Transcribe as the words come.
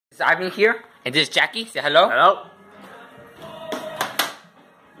Ivan here, and this is Jackie. Say hello. Hello.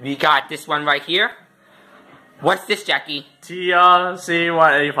 We got this one right here. What's this, Jackie?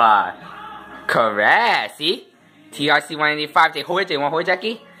 TRC-185. Correct. See? TRC-185. They hold it. They want to hold it,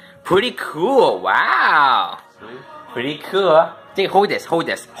 Jackie? Pretty cool. Wow. Pretty cool. They hold this. Hold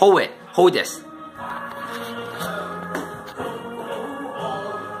this. Hold it. Hold this.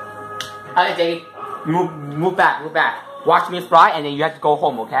 Alright, Jackie. Move back. Move back. Watch me fly, and then you have to go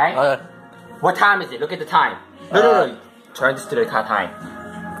home, okay? Okay. What time is it? Look at the time. No. Turn this to the time.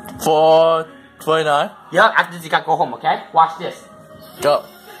 4:29. Yeah, after this you gotta go home, okay? Watch this. Go.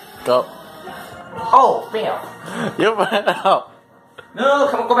 Oh, fail. You went out. No,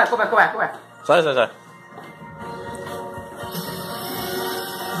 come on, go back. Sorry.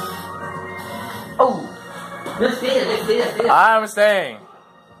 Oh, let's stay there. I'm staying.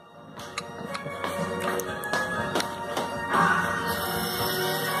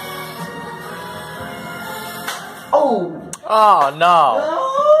 Oh. Oh no.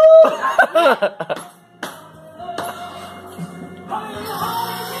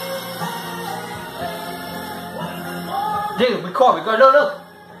 Dude, we go, look.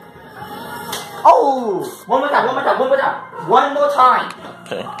 Oh, one more time. One more time.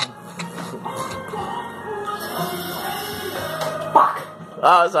 Okay. Fuck.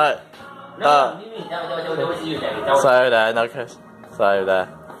 Oh, sorry. No, that was you, David. Sorry there, no kiss. Sorry there.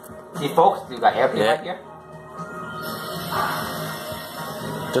 See, folks, you got airplane right here.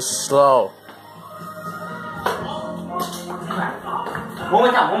 Just slow.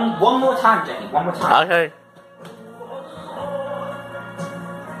 One more time, Jackie. One more time. Okay.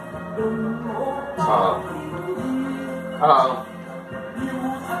 Uh-oh.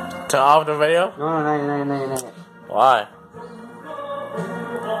 Turn off the video? No. Why?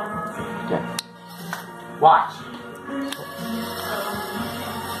 Okay. Watch.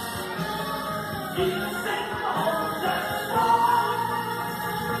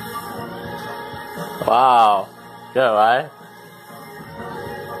 Wow. Good, right?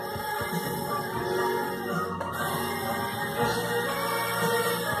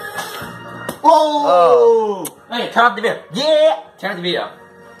 Oh! Hey, turn off the video. Yeah! Turn off the video.